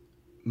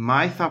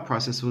my thought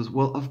process was,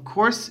 well, of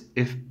course,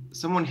 if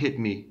someone hit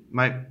me,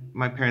 my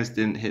parents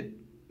didn't hit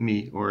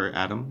me or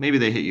Adam. Maybe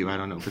they hit you, I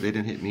don't know, but they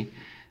didn't hit me.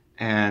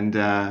 And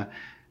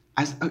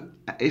as,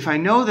 if I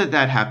know that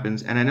that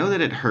happens and I know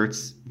that it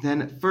hurts,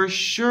 then for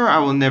sure I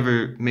will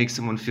never make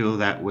someone feel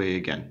that way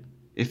again.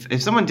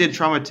 If someone did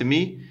trauma to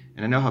me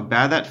and I know how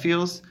bad that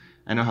feels,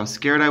 I know how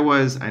scared I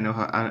was, I know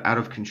how out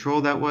of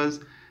control that was,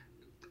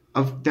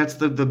 that's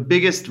the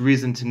biggest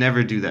reason to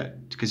never do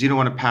that, because you don't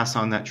want to pass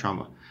on that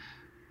trauma.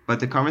 But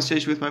the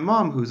conversation with my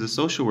mom, who's a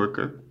social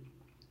worker,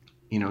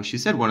 she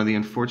said one of the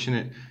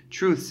unfortunate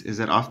truths is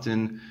that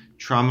often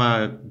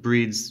trauma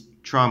breeds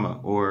trauma,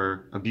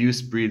 or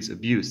abuse breeds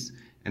abuse.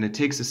 And it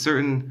takes a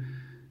certain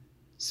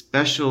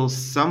special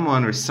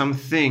someone or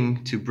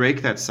something to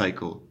break that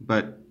cycle.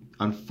 But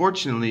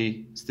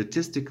unfortunately,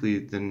 statistically,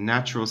 the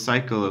natural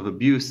cycle of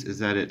abuse is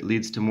that it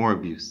leads to more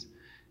abuse.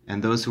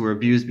 And those who are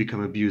abused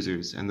become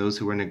abusers, and those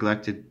who are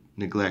neglected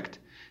neglect.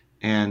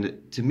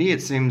 And to me,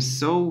 it seems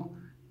so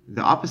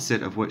the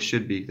opposite of what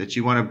should be, that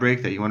you want to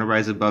break that, you want to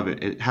rise above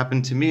it. It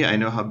happened to me. I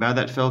know how bad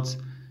that felt.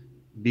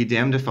 Be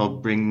damned if I'll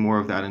bring more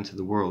of that into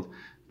the world.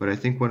 But I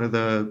think one of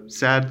the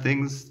sad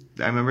things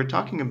that I remember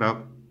talking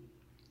about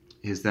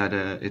is that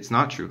it's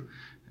not true,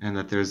 and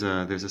that there's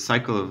a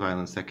cycle of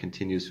violence that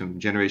continues from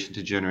generation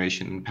to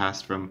generation and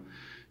passed from,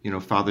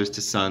 fathers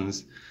to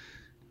sons.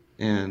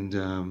 And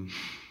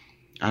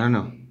I don't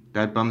know,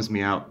 that bums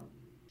me out.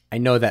 I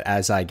know that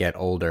as I get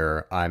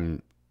older,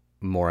 I'm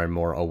more and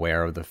more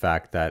aware of the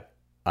fact that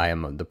I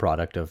am the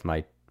product of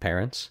my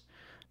parents.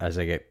 As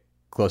I get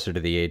closer to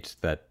the age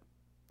that,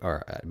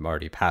 or I'm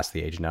already past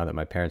the age now that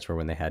my parents were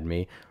when they had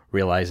me,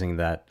 realizing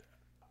that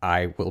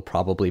I will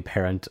probably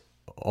parent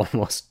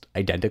almost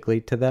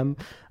identically to them,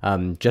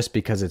 just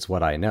because it's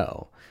what I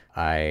know.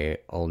 I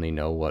only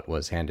know what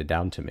was handed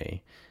down to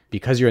me.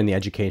 Because you're in the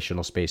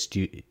educational space,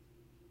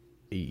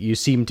 you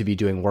seem to be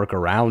doing work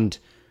around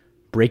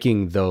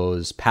breaking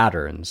those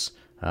patterns.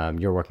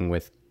 You're working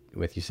with,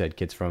 you said,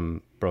 kids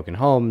from broken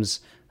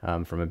homes,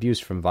 from abuse,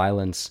 from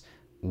violence.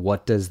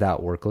 What does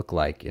that work look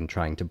like in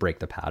trying to break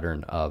the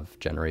pattern of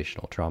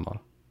generational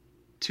trauma?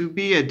 To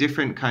be a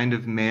different kind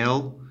of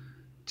male,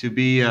 to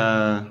be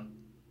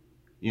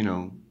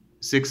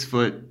 6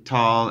 foot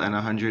tall and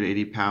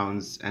 180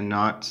 pounds, and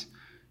not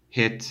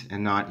hit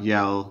and not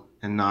yell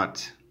and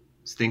not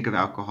stink of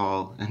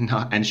alcohol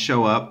and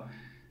show up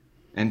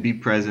and be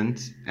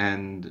present,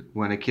 and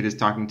when a kid is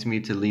talking to me,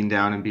 to lean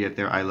down and be at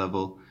their eye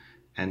level,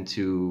 and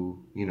to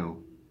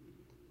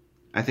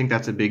I think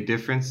that's a big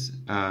difference,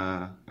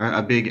 or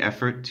a big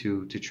effort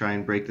to try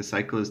and break the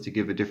cycle, is to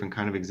give a different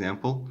kind of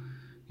example.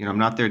 I'm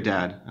not their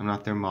dad, I'm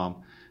not their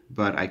mom,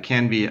 but I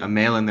can be a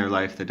male in their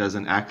life that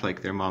doesn't act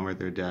like their mom or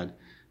their dad,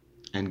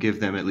 and give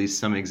them at least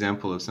some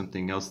example of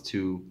something else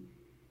to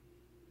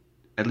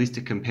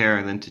compare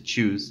and then to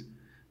choose.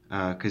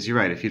 Because you're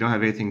right, if you don't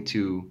have anything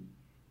to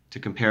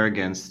compare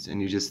against,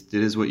 and it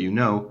is what you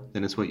know,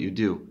 then it's what you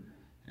do.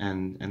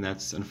 And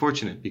that's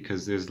unfortunate,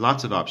 because there's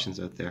lots of options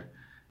out there.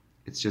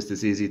 It's just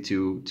as easy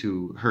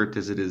to hurt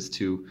as it is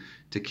to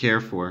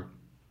care for.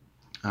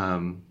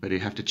 But you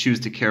have to choose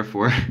to care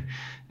for,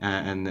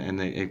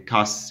 and it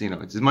costs.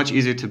 It's much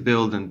easier to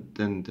build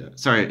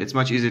it's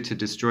much easier to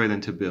destroy than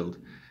to build.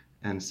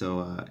 And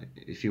so,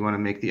 if you want to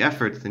make the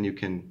effort, then you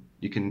can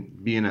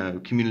be in a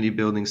community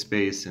building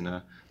space, in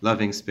a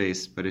loving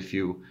space. But if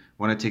you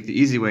want to take the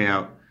easy way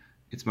out,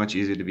 it's much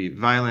easier to be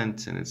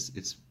violent, and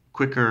it's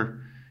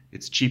quicker,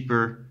 it's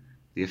cheaper,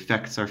 the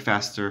effects are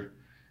faster.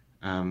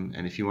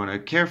 And if you want to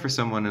care for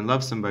someone and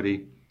love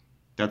somebody,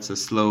 that's a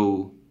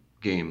slow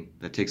game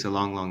that takes a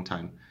long, long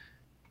time.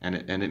 And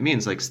it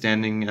means like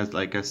standing as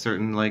like a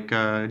certain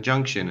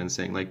junction and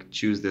saying like,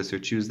 choose this or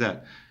choose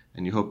that.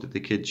 And you hope that the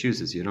kid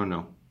chooses. You don't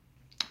know.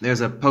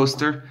 There's a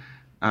poster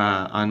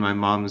on my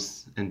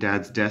mom's and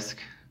dad's desk,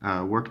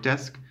 work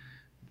desk,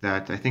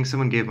 that I think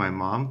someone gave my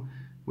mom,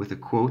 with a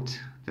quote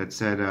that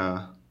said,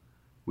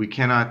 "We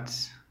cannot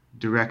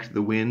direct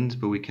the wind,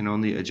 but we can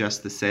only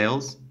adjust the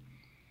sails."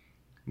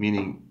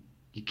 Meaning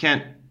you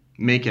can't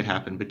make it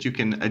happen, but you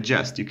can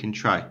adjust, you can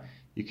try.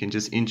 You can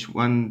just inch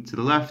one to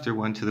the left or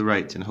one to the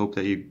right and hope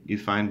that you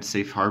find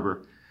safe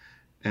harbor.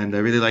 And I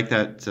really like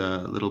that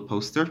little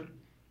poster.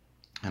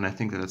 And I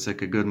think that that's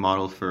like a good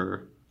model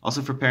for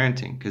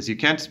parenting, because your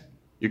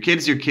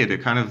kid's your kid. They're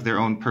kind of their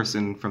own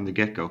person from the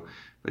get-go.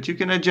 But you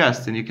can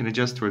adjust, and you can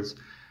adjust towards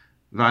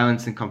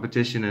violence and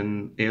competition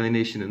and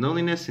alienation and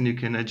loneliness, and you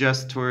can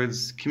adjust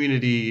towards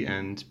community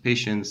and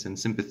patience and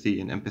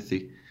sympathy and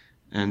empathy.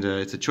 And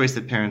it's a choice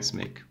that parents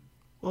make.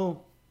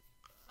 Well,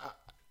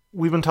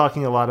 we've been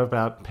talking a lot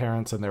about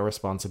parents and their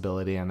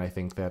responsibility, and I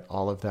think that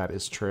all of that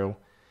is true.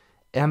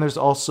 And there's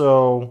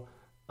also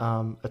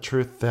a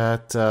truth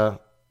that,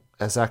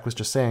 as Zach was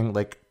just saying,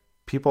 like,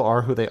 people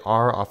are who they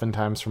are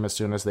oftentimes from as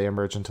soon as they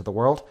emerge into the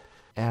world.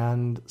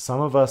 And some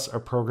of us are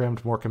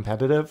programmed more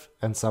competitive,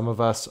 and some of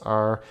us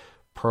are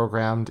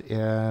programmed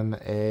in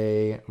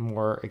a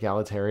more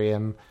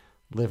egalitarian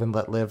live and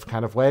let live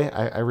kind of way.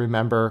 I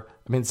remember,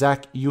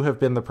 Zach, you have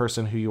been the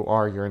person who you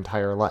are your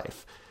entire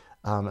life,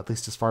 at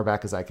least as far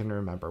back as I can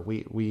remember.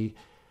 We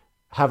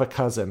have a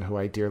cousin who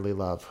I dearly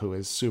love who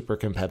is super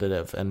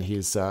competitive, and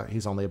he's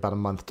only about a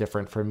month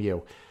different from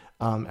you.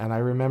 And I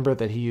remember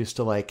that he used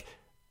to like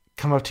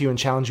come up to you and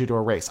challenge you to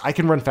a race. I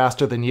can run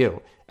faster than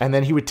you. And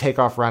then he would take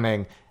off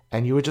running,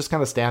 and you would just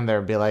kind of stand there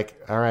and be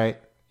like, all right,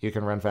 you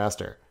can run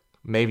faster.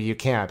 Maybe you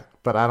can't,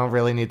 but I don't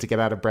really need to get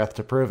out of breath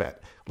to prove it.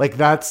 Like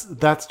that's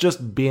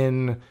just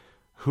been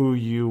who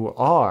you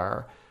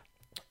are.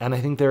 And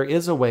I think there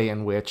is a way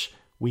in which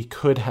we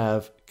could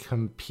have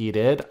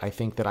competed. I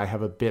think that I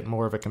have a bit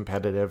more of a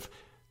competitive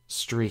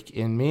streak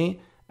in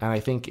me. And I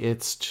think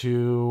it's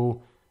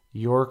to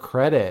your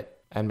credit,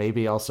 and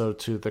maybe also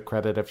to the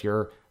credit of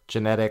your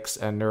genetics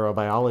and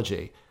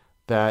neurobiology,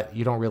 that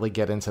you don't really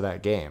get into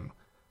that game.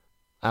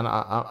 And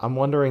I'm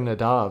wondering,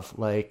 Nadav,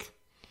 like,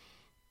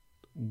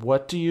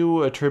 what do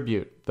you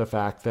attribute the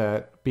fact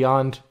that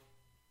beyond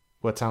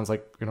what sounds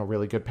like,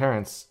 really good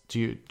parents,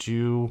 do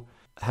you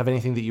have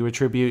anything that you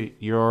attribute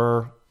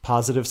your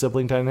positive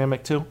sibling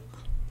dynamic to?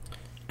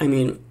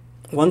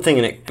 One thing,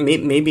 and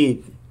it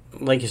maybe,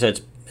 like you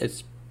said,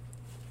 it's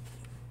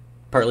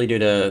partly due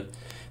to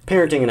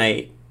parenting,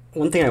 and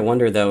one thing I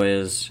wonder though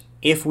is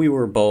if we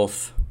were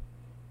both,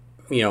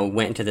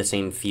 went into the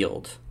same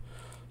field,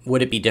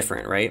 would it be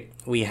different, right?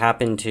 We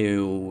happen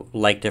to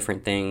like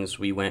different things.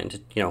 We went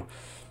into,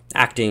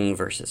 acting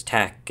versus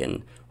tech,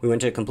 and we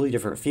went to completely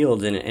different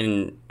fields,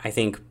 and I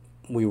think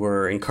we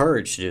were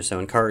encouraged to do so,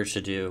 encouraged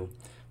to do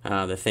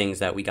the things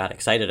that we got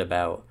excited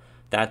about.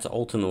 That's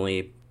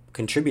ultimately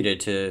contributed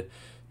to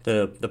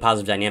the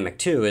positive dynamic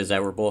too, is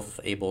that we're both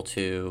able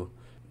to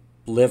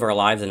live our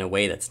lives in a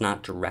way that's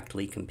not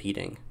directly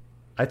competing.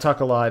 I talk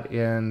a lot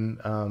in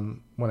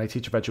when I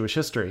teach about Jewish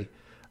history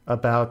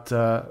about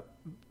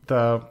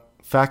the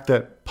fact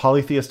that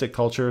polytheistic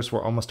cultures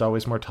were almost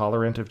always more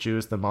tolerant of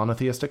Jews than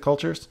monotheistic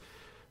cultures,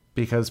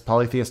 because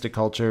polytheistic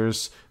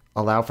cultures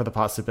allow for the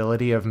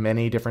possibility of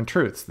many different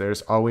truths.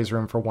 There's always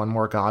room for one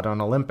more God on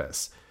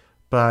Olympus.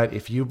 But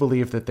if you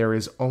believe that there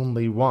is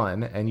only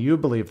one, and you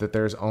believe that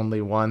there's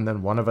only one,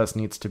 then one of us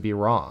needs to be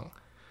wrong.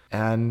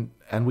 And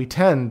we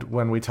tend,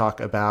 when we talk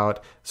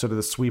about sort of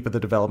the sweep of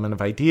the development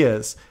of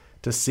ideas,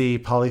 to see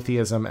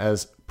polytheism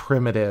as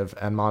primitive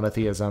and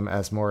monotheism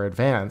as more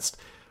advanced,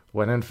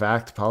 when in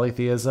fact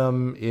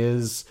polytheism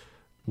is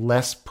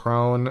less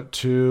prone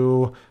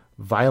to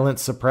violent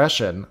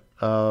suppression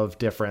of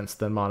difference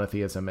than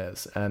monotheism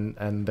is.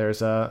 And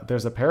there's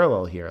a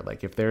parallel here.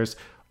 Like, if there's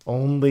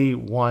only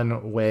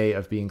one way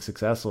of being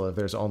successful, if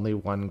there's only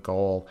one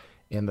goal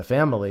in the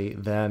family,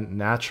 then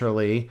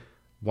naturally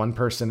one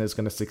person is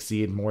going to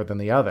succeed more than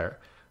the other.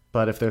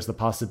 But if there's the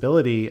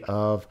possibility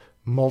of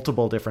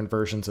multiple different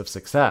versions of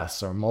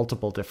success or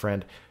multiple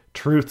different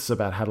truths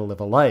about how to live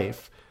a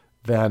life,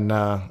 then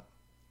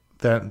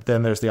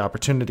there's the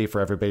opportunity for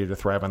everybody to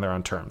thrive on their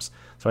own terms.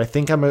 So I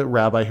think I'm a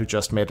rabbi who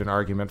just made an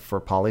argument for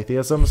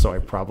polytheism, so I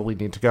probably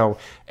need to go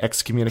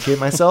excommunicate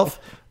myself.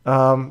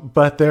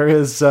 But there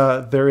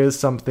is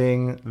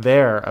something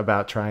there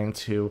about trying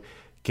to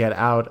get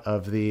out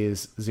of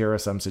these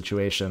zero-sum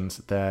situations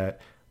that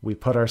we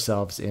put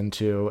ourselves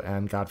into,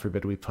 and God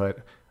forbid we put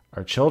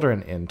our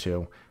children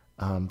into,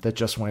 that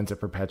just winds up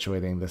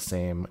perpetuating the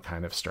same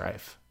kind of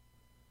strife.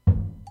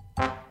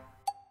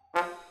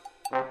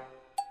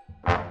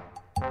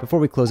 Before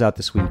we close out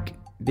this week,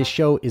 this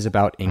show is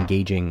about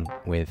engaging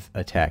with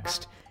a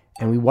text,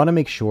 and we want to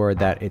make sure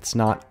that it's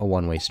not a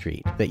one-way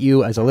street, that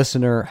you as a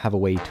listener have a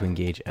way to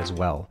engage as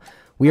well.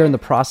 We are in the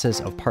process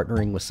of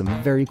partnering with some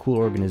very cool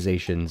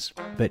organizations,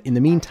 but in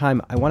the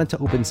meantime, I wanted to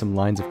open some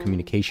lines of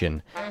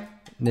communication.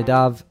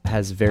 Nadav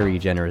has very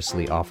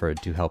generously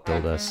offered to help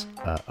build us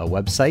a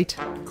website.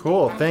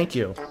 Cool, thank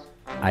you.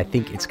 I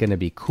think it's going to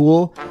be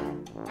cool.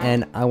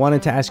 And I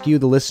wanted to ask you,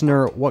 the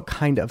listener, what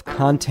kind of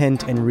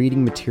content and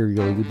reading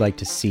material you'd like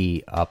to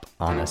see up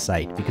on a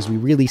site, because we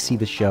really see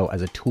the show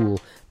as a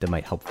tool that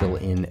might help fill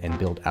in and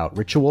build out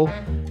ritual.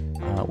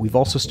 We've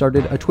also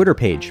started a Twitter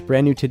page,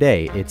 brand new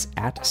today. It's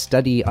at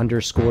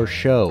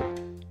 @study_show.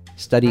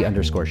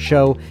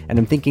 Study_show. And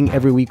I'm thinking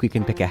every week we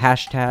can pick a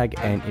hashtag.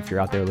 And if you're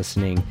out there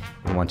listening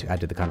and want to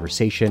add to the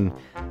conversation,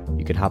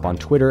 you can hop on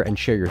Twitter and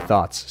share your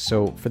thoughts.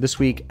 So for this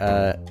week,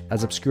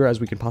 as obscure as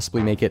we can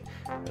possibly make it,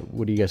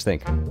 what do you guys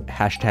think?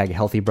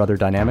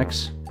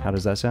 #HealthyBrotherDynamics. How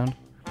does that sound?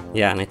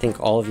 Yeah, and I think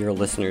all of your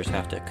listeners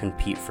have to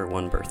compete for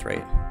one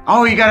birthright.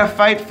 Oh, you gotta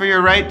fight for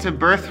your right to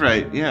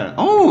birthright. Yeah.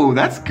 Oh,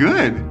 that's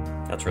good.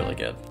 That's really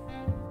good.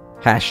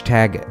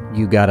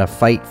 #you gotta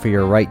fight for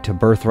your right to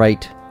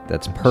birthright.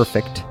 That's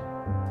perfect.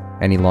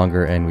 Any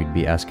longer, and we'd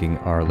be asking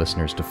our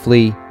listeners to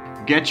flee.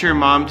 Get your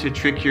mom to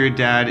trick your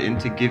dad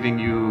into giving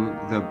you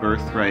the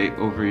birthright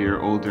over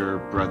your older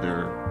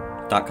brother.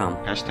 .com.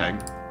 #.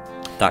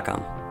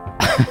 .com.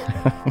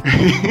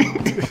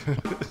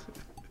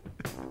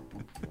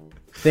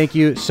 Thank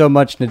you so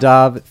much,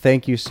 Nadav.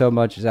 Thank you so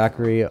much,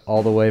 Zachary,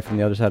 all the way from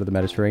the other side of the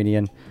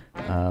Mediterranean.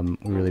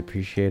 We really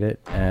appreciate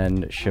it.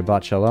 And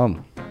Shabbat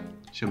Shalom.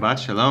 Shabbat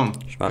Shalom.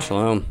 Shabbat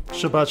Shalom.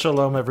 Shabbat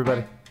Shalom,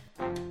 everybody.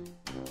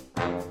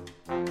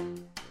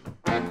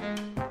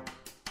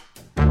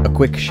 A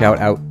quick shout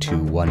out to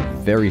one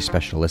very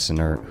special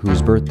listener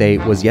whose birthday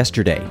was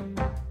yesterday.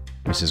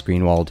 Mrs.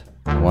 Greenwald,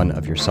 one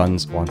of your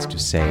sons wants to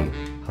say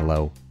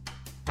hello.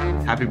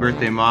 Happy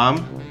birthday,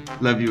 Mom.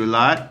 Love you a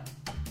lot.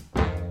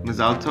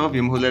 Mazal Tov,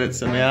 Yom Huledet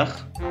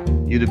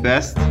Sameach. You the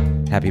best.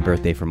 Happy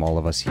birthday from all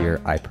of us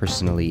here. I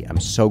personally am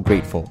so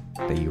grateful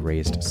that you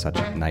raised such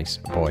nice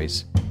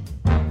boys.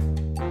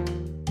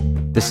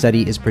 This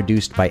study is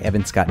produced by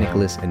Evan Scott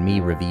Nicholas and me,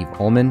 Raviv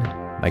Ullman.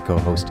 My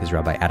co-host is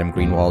Rabbi Adam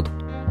Greenwald.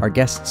 Our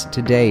guests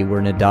today were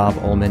Nadav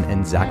Ullman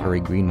and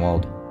Zachary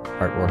Greenwald.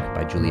 Artwork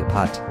by Julia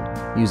Pott.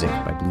 Music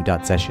by Blue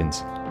Dot Sessions.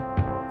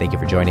 Thank you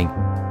for joining.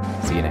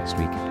 See you next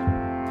week.